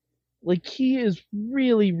 Like, he is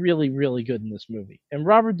really, really, really good in this movie. And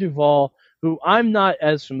Robert Duvall, who I'm not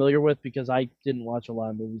as familiar with because I didn't watch a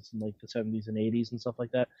lot of movies in like the 70s and 80s and stuff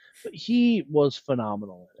like that, but he was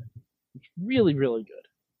phenomenal in it. It's really, really good.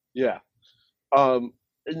 Yeah. And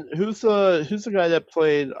who's the guy that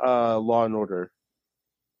played Law and Order?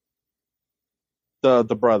 The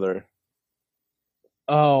brother.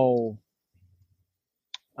 Oh,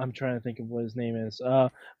 I'm trying to think of what his name is.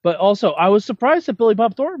 But also, I was surprised that Billy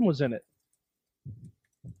Bob Thornton was in it.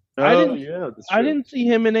 I didn't see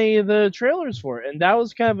him in any of the trailers for it, and that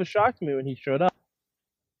was kind of a shock to me when he showed up.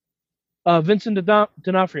 Vincent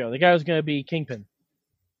D'Onofrio, the guy who's going to be Kingpin.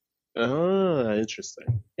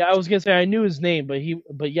 Interesting. Yeah, I was going to say I knew his name, but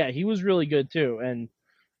yeah, he was really good too, and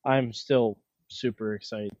I'm still super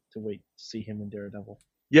excited to wait to see him in Daredevil.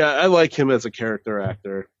 Yeah, I like him as a character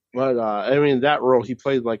actor. But, I mean, that role, he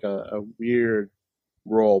played like a weird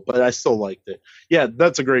role, but I still liked it. Yeah,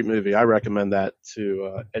 that's a great movie. I recommend that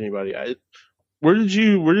to anybody. Where did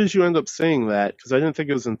you end up seeing that? Because I didn't think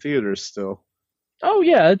it was in theaters still. Oh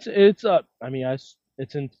yeah, it's I mean,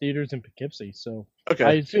 it's in theaters in Poughkeepsie, so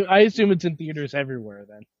Okay. I assume it's in theaters everywhere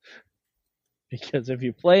then. Because if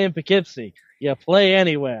you play in Poughkeepsie, you play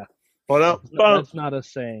anywhere. That's not a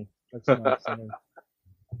saying. That's not a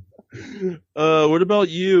saying. What about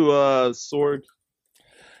you, Sword?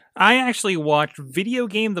 I actually watched Video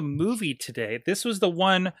Game the Movie today. This was the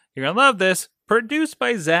one, you're going to love this, produced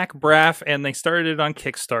by Zach Braff, and they started it on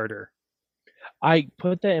Kickstarter. I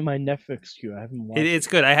put that in my Netflix queue. I haven't watched it. It's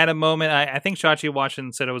good. I had a moment. I think Shachi watched it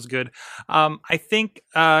and said it was good. I think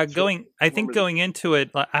going into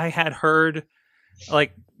it, I had heard I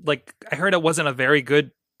heard it wasn't a very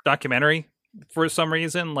good documentary for some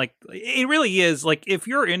reason. Like, it really is. Like, if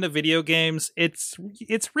you're into video games, it's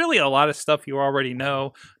really a lot of stuff you already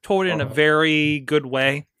know, told in a very good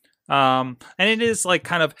way. And it is like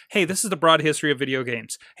kind of, hey, this is the broad history of video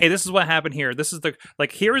games. Hey, this is what happened here. This is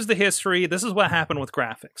here is the history. This is what happened with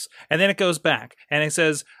graphics. And then it goes back and it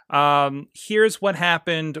says, here's what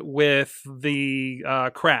happened with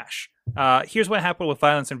the crash. Here's what happened with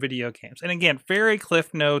violence in video games. And again, very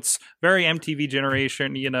Cliff Notes, very MTV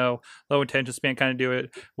generation, low attention span kind of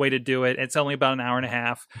way to do it. It's only about an hour and a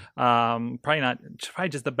half. Probably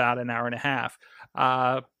just about an hour and a half.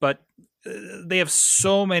 But they have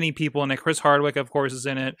so many people in it. Chris Hardwick, of course, is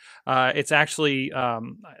in it. It's actually, I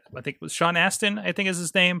think it was Sean Astin, I think is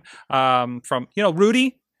his name. From,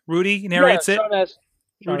 Rudy. Rudy narrates it.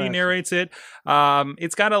 Rudy narrates it.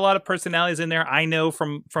 It's got a lot of personalities in there. I know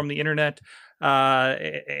from the internet,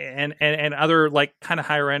 and other like kind of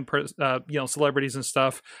higher end, celebrities and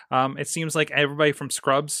stuff. It seems like everybody from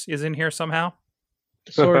Scrubs is in here somehow.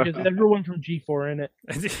 Sorry, is everyone from G4 in it?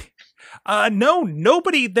 No,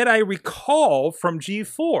 nobody that I recall from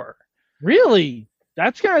G4. Really?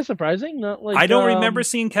 That's kind of surprising. Not like I don't remember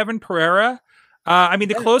seeing Kevin Pereira. I mean,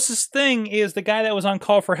 the closest thing is the guy that was on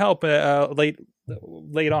Call for Help late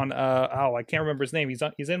on. I can't remember his name.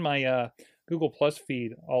 He's in my Google Plus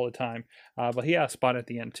feed all the time. But he had a spot at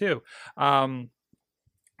the end too.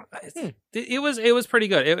 It was pretty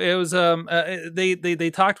good. It was they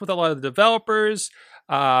talked with a lot of the developers.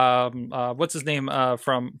 What's his name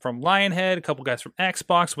from Lionhead, a couple guys from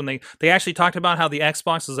Xbox, when they actually talked about how the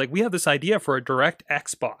Xbox is like, we have this idea for a Direct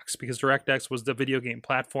Xbox, because DirectX was the video game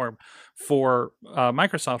platform for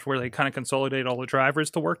Microsoft, where they kind of consolidated all the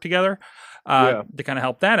drivers to work together to kind of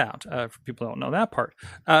help that out. For people who don't know that part,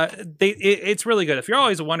 it's really good. If you're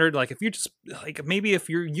always wondered, like, if you just like, maybe if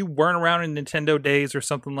you weren't around in Nintendo days or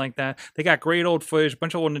something like that, they got great old footage, a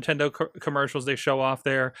bunch of old Nintendo commercials they show off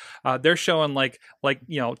there. They're showing like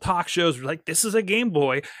talk shows like, this is a Game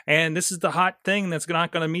Boy and this is the hot thing that's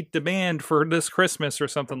not going to meet demand for this Christmas or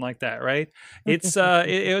something like that, right? It's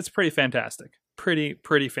it's pretty fantastic.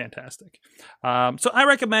 Pretty fantastic. So I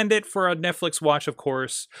recommend it for a Netflix watch, of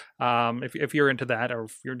course, if you're into that, or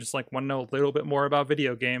if you're just like want to know a little bit more about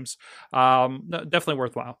video games. Definitely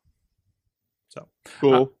worthwhile. So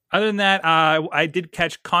cool. Other than that, I did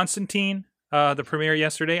catch Constantine, the premiere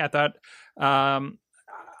yesterday. I thought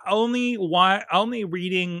only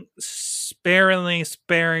reading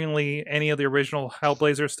sparingly any of the original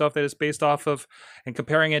Hellblazer stuff that it's based off of, and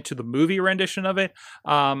comparing it to the movie rendition of it.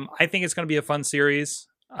 I think it's going to be a fun series.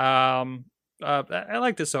 I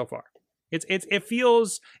like this so far. It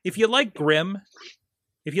feels, if you like Grimm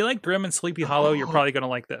and Sleepy Hollow, you're probably going to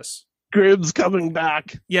like this. Grimm's coming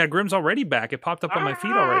back. Yeah, Grimm's already back. It popped up on my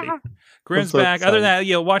feed already. Grimm's back. Other than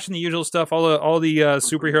that, watching the usual stuff, all the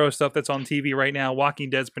superhero stuff that's on TV right now. Walking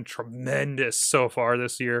Dead's been tremendous so far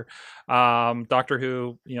this year. Doctor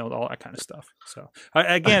Who, all that kind of stuff. So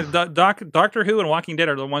again, Doctor Who and Walking Dead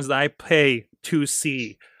are the ones that I pay to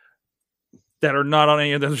see, that are not on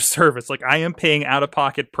any other service. Like, I am paying out of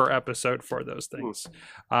pocket per episode for those things,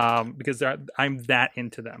 because I'm that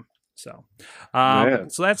into them. So,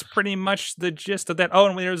 so that's pretty much the gist of that. Oh,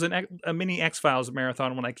 and there was a mini X-Files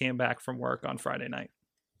marathon when I came back from work on Friday night.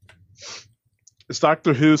 Is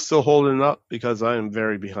Doctor Who still holding up? Because I am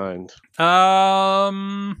very behind.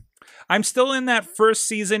 I'm still in that first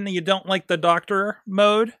season. You don't like the Doctor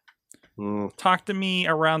mode? Talk to me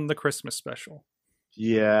around the Christmas special.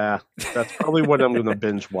 Yeah, that's probably what I'm going to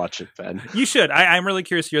binge watch it then. You should. I'm really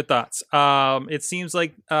curious of your thoughts. It seems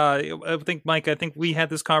like, I think, Mike, we had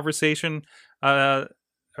this conversation, or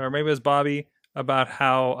maybe it was Bobby, about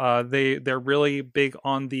how they're really big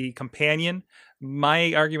on the companion.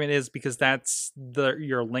 My argument is because that's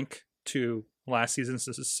your link to last season. This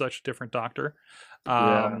is such a different Doctor.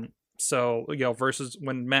 So, versus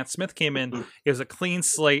when Matt Smith came in, it was a clean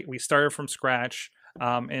slate. We started from scratch.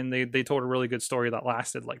 and they told a really good story that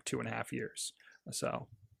lasted like 2.5 years. So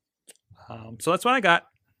that's what I got.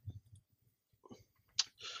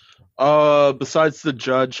 Besides The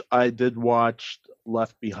Judge, I did watch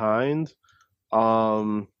Left Behind.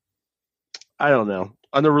 I don't know.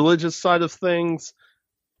 On the religious side of things,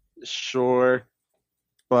 sure,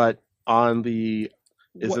 but on the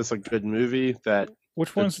this a good movie?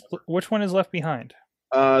 Which one is Left Behind?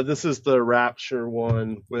 This is the Rapture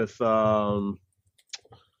one with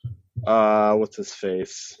what's his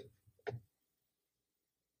face?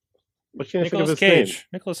 I can't think of his name.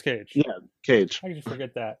 Nicolas Cage. Yeah, Cage. How could you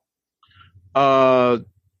forget that?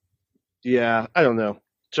 Yeah, I don't know.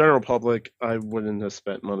 General public, I wouldn't have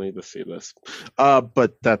spent money to see this.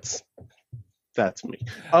 But that's me.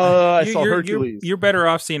 I saw Hercules. You're better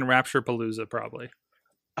off seeing Rapture Palooza, probably.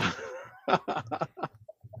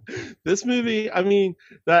 This movie, I mean,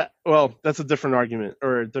 that's a different argument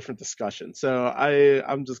or a different discussion. So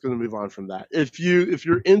I'm just going to move on from that. If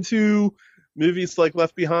you're into movies like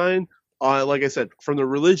Left Behind, like I said, from the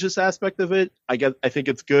religious aspect of it, I think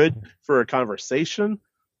it's good for a conversation.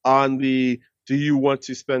 On the do you want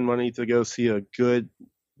to spend money to go see a good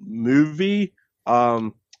movie?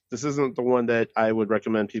 This isn't the one that I would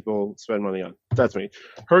recommend people spend money on. That's me.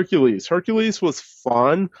 Hercules. Hercules was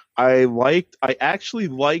fun. I actually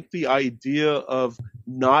liked the idea of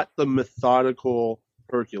not the methodical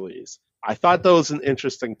Hercules. I thought that was an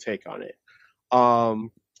interesting take on it.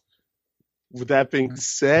 With that being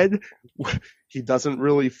said, he doesn't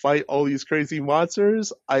really fight all these crazy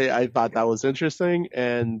monsters. I thought that was interesting,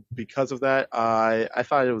 and because of that, I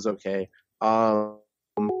thought it was okay.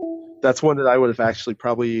 That's one that I would have actually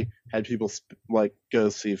probably had people go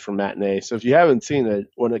see for matinee. So if you haven't seen it,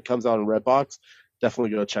 when it comes out in Redbox, definitely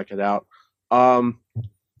go check it out. And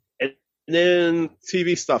then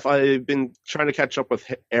TV stuff. I've been trying to catch up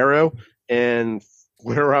with Arrow, and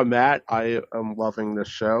where I'm at, I am loving this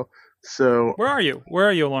show. So where are you? Where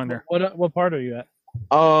are you along there? What part are you at?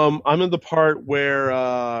 I'm in the part where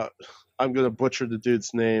I'm gonna butcher the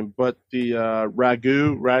dude's name, but the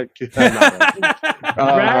Ragu.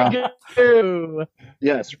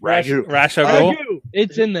 Yes, Ragu. Ragu.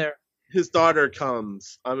 It's in there. His daughter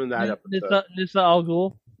comes. I'm in that episode. Nissa Al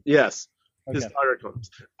Ghul? Yes. Okay. His daughter comes.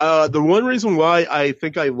 The one reason why I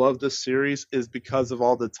think I love this series is because of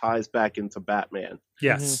all the ties back into Batman.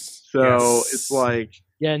 Yes. So it's like...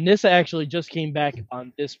 Yeah, Nissa actually just came back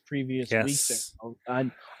on this previous week. Yes.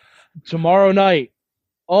 On tomorrow night.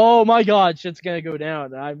 Oh my god, shit's gonna go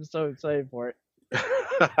down. I'm so excited for it.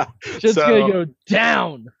 Shit's gonna go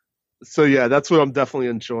down. So yeah, that's what I'm definitely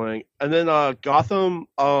enjoying. And then Gotham,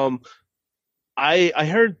 I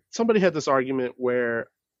heard somebody had this argument where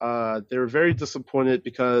they were very disappointed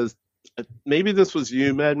because maybe this was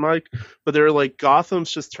you, Mad Mike, but they were like,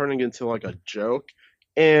 Gotham's just turning into like a joke.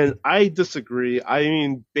 And I disagree. I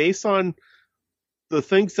mean, based on the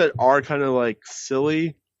things that are kind of like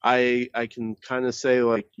silly, I can kind of say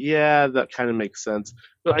like, yeah, that kind of makes sense.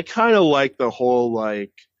 But I kind of like the whole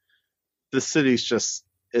like the city's just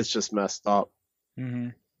messed up. Mm-hmm.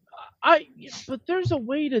 But there's a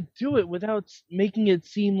way to do it without making it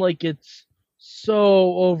seem like it's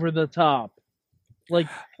so over the top. Like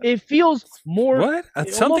it feels more. What?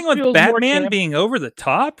 Something with Batman being over the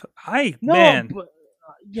top? Man. But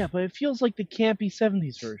it feels like the campy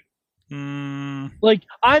 70s version. Like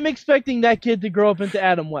I'm expecting that kid to grow up into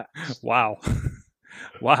Adam West. Wow.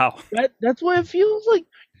 That's what it feels like.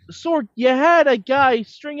 Sorg, you had a guy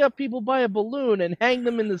string up people by a balloon and hang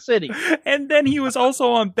them in the city. And then he was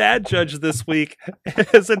also on Bad Judge this week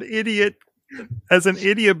as an idiot. You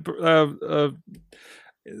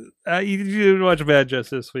didn't watch Bad Judge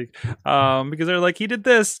this week because they're like, he did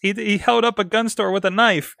this. He held up a gun store with a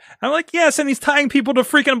knife. I'm like, yes, and he's tying people to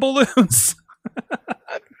freaking balloons.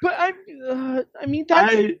 But I mean,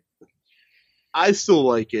 I still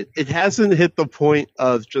like it. It hasn't hit the point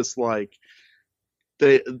of just like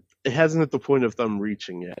it hasn't hit the point of them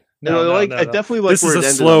reaching it. No. I definitely like. This is a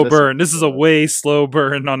slow burn. This is a way slow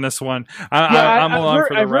burn on this one. I'm along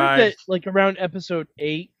for the ride. Heard that like around episode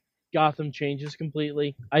 8. Gotham changes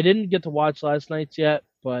completely. I didn't get to watch last night's yet,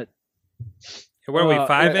 but what are we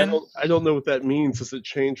 5 in? I don't know what that means. Does it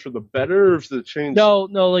change for the better, or does it change? No,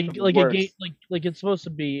 like a game, like it's supposed to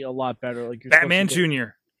be a lot better. Like Batman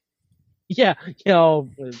Jr. Yeah,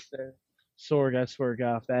 Sorg, I swear,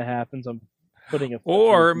 God, if that happens, I'm putting a.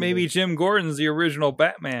 Or maybe Jim Gordon's the original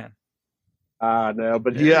Batman. No,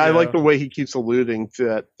 but I like the way he keeps alluding to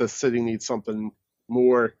that the city needs something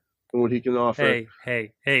more than what he can offer.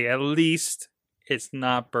 Hey, at least it's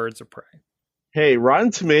not Birds of Prey. Hey,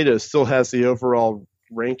 Rotten Tomatoes still has the overall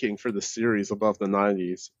ranking for the series above the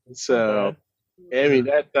 90s. So I mean,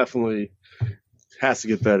 that definitely has to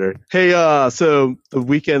get better. Hey, so the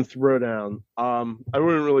weekend throwdown. I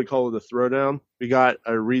wouldn't really call it a throwdown. We got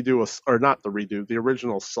a redo, or not the redo, the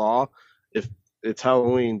original Saw. If it's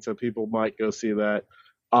Halloween, so people might go see that.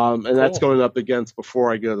 And that's Cool. going up against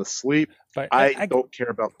Before I Go to Sleep. But I don't care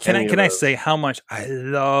about. Can any I of those. say how much I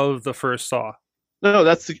love the first Saw? No,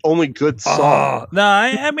 that's the only good Saw. Oh, no,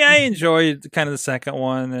 I mean I enjoyed kind of the second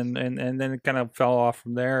one, and then it kind of fell off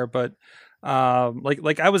from there. But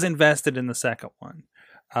like I was invested in the second one.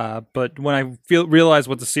 But when I realized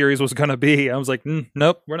what the series was going to be, I was like,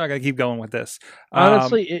 nope, we're not going to keep going with this.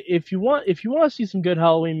 Honestly, if you want to see some good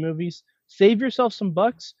Halloween movies, save yourself some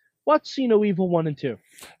bucks. Watch See No Evil 1 and 2.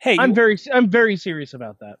 Hey, I'm very serious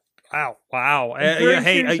about that. Wow. I'm very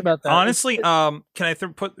Hey, serious about that. honestly, can I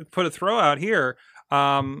put a throw out here?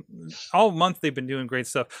 All month they've been doing great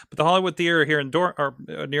stuff, but the Hollywood Theater here in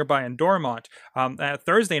nearby in Dormont, at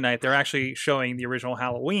Thursday night they're actually showing the original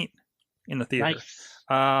Halloween in the theater. Nice.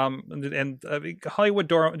 Hollywood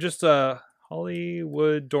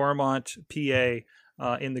Dormont, PA.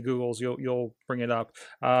 In the Googles, you'll bring it up.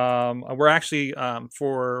 We're actually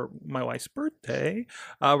for my wife's birthday,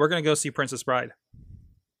 we're gonna go see Princess Bride.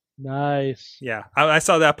 Nice. Yeah, I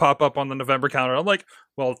saw that pop up on the November calendar. I'm like,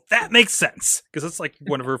 well, that makes sense because it's like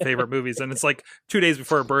one of her favorite movies, and it's like 2 days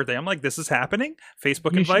before her birthday. I'm like, this is happening.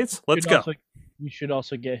 Facebook invites. Let's go. You should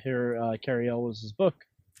also get her Carrie Elwes' book.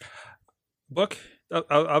 Book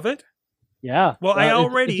of it. Yeah. Well,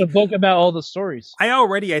 it's a book about all the stories.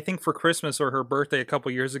 I think for Christmas or her birthday a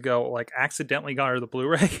couple years ago, like accidentally got her the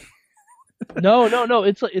Blu-ray. No.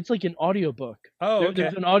 It's like an audiobook. Oh, okay.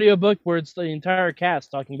 There's an audiobook where it's the entire cast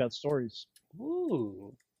talking about stories.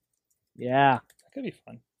 Ooh, yeah, that could be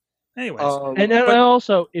fun. Anyways, and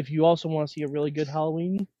also, if you also want to see a really good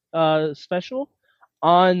Halloween special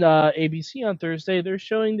on ABC on Thursday, they're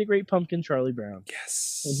showing The Great Pumpkin, Charlie Brown.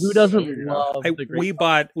 Yes. And who doesn't love The Great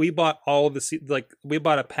Pumpkin? We bought all the we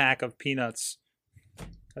bought a pack of peanuts.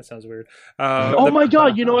 That sounds weird. Oh my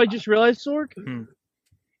God! You know, I just realized, Sorg.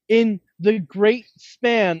 In the great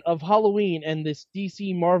span of Halloween and this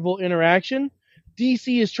DC Marvel interaction,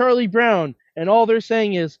 DC is Charlie Brown, and all they're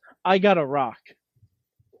saying is, "I got a rock."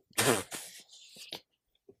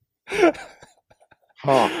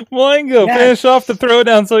 Moingo, finish off the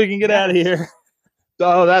throwdown so we can get out of here.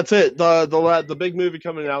 Oh, that's it. The big movie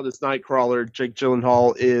coming out is Nightcrawler. Jake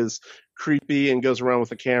Gyllenhaal is creepy and goes around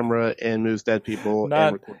with a camera and moves dead people.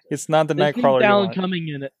 It's not the This Nightcrawler. needs Alan Cumming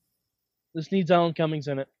in it. This needs Alan Cummings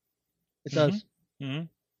in it. It does. Mm-hmm.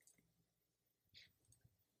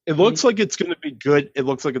 It looks like it's going to be good. It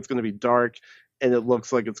looks like it's going to be dark, and it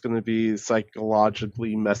looks like it's going to be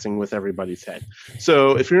psychologically messing with everybody's head.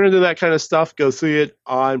 So if you're into that kind of stuff, go see it.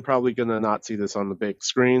 I'm probably going to not see this on the big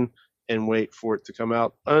screen and wait for it to come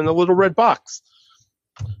out in a little red box.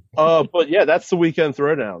 But yeah, that's the weekend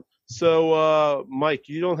throwdown. So, Mike,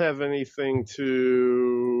 you don't have anything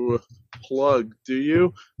to plug, do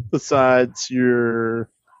you? Besides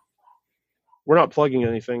we're not plugging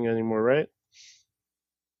anything anymore, right?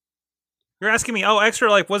 You're asking me, Extra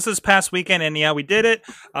Life was this past weekend, and yeah, we did it.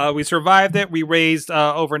 We survived it. We raised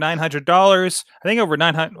over $900. I think over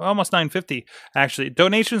almost $950 actually.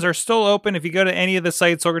 Donations are still open. If you go to any of the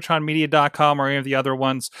sites, sorgatronmedia.com or any of the other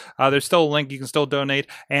ones, there's still a link. You can still donate,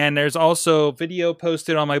 and there's also video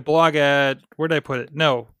posted on my blog at where did I put it?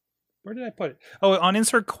 No. Where did I put it? Oh, on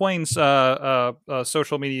Insert Coin's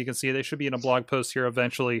social media, you can see it. They should be in a blog post here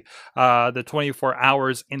eventually. The 24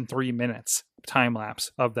 hours in 3 minutes time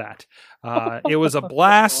lapse of that. It was a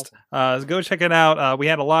blast. Go check it out. We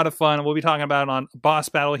had a lot of fun. We'll be talking about it on Boss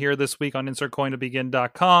Battle here this week on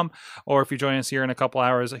insertcointobegin.com, or if you join us here in a couple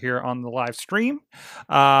hours here on the live stream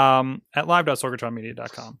at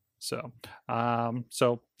live.sorgatronmedia.com. So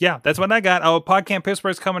yeah, that's what I got. PodCamp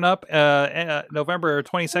Pittsburgh's coming up November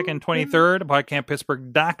 22nd, 23rd,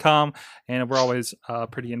 podcamppittsburgh.com, and we're always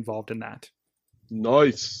pretty involved in that.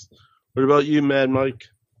 Nice. What about you, Mad Mike?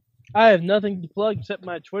 I have nothing to plug except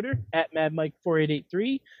my Twitter at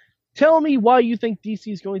MadMike4883. Tell me why you think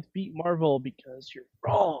DC is going to beat Marvel, because you're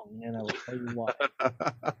wrong, and I will tell you why.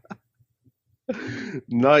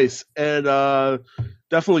 Nice. And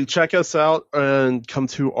definitely check us out and come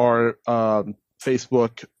to our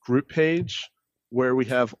Facebook group page where we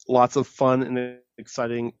have lots of fun and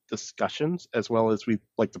exciting discussions, as well as we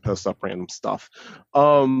like to post up random stuff.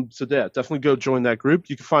 So yeah, definitely go join that group.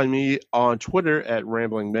 You can find me on Twitter at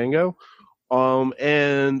Rambling Mango.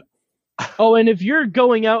 And if you're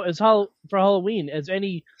going out as for Halloween as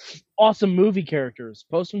any awesome movie characters,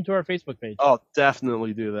 post them to our Facebook page. Oh,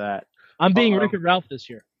 definitely do that. I'm being Wreck-It Ralph this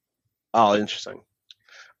year. Oh, interesting.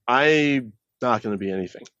 I'm not going to be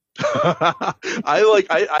anything.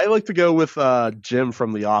 I like to go with Jim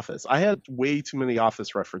from The Office. I had way too many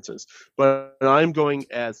Office references, but I'm going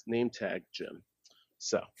as name tag Jim.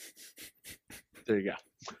 So there you go.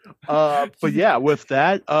 But yeah, with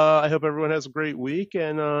that, I hope everyone has a great week,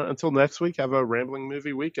 and until next week, have a rambling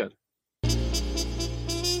movie weekend.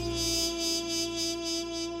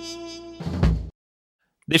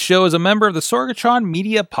 This show is a member of the Sorgatron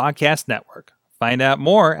Media Podcast Network. Find out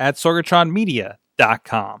more at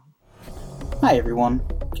sorgatronmedia.com. Hi everyone.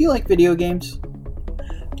 Do you like video games?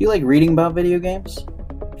 Do you like reading about video games?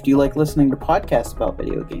 Do you like listening to podcasts about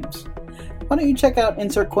video games? Why don't you check out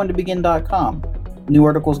InsertCoinToBegin.com? New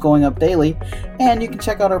articles going up daily, and you can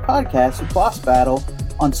check out our podcast, Boss Battle,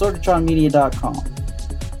 on sorgatronmedia.com.